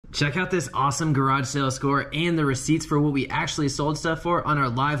Check out this awesome garage sale score and the receipts for what we actually sold stuff for on our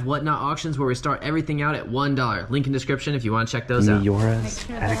live Whatnot auctions where we start everything out at $1. Link in description if you want to check those out. Miora's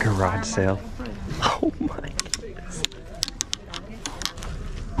at a garage sale. Oh my goodness.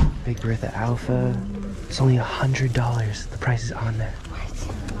 Big Bertha Alpha. It's only $100. The price is on there.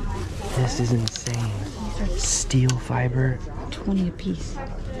 This is insane. Steel fiber. 20 a piece.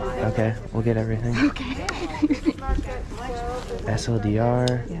 Okay, we'll get everything. Okay.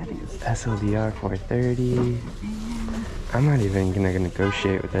 SLDR. Yeah, I think it's SLDR 430. I'm not even gonna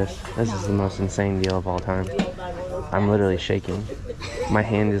negotiate with this. This is the most insane deal of all time. I'm literally shaking. My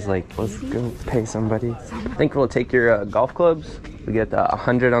hand is like, let's go pay somebody. I think we'll take your golf clubs. We get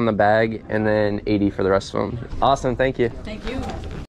 100 on the bag and then 80 for the rest of them. Awesome, thank you. Thank you.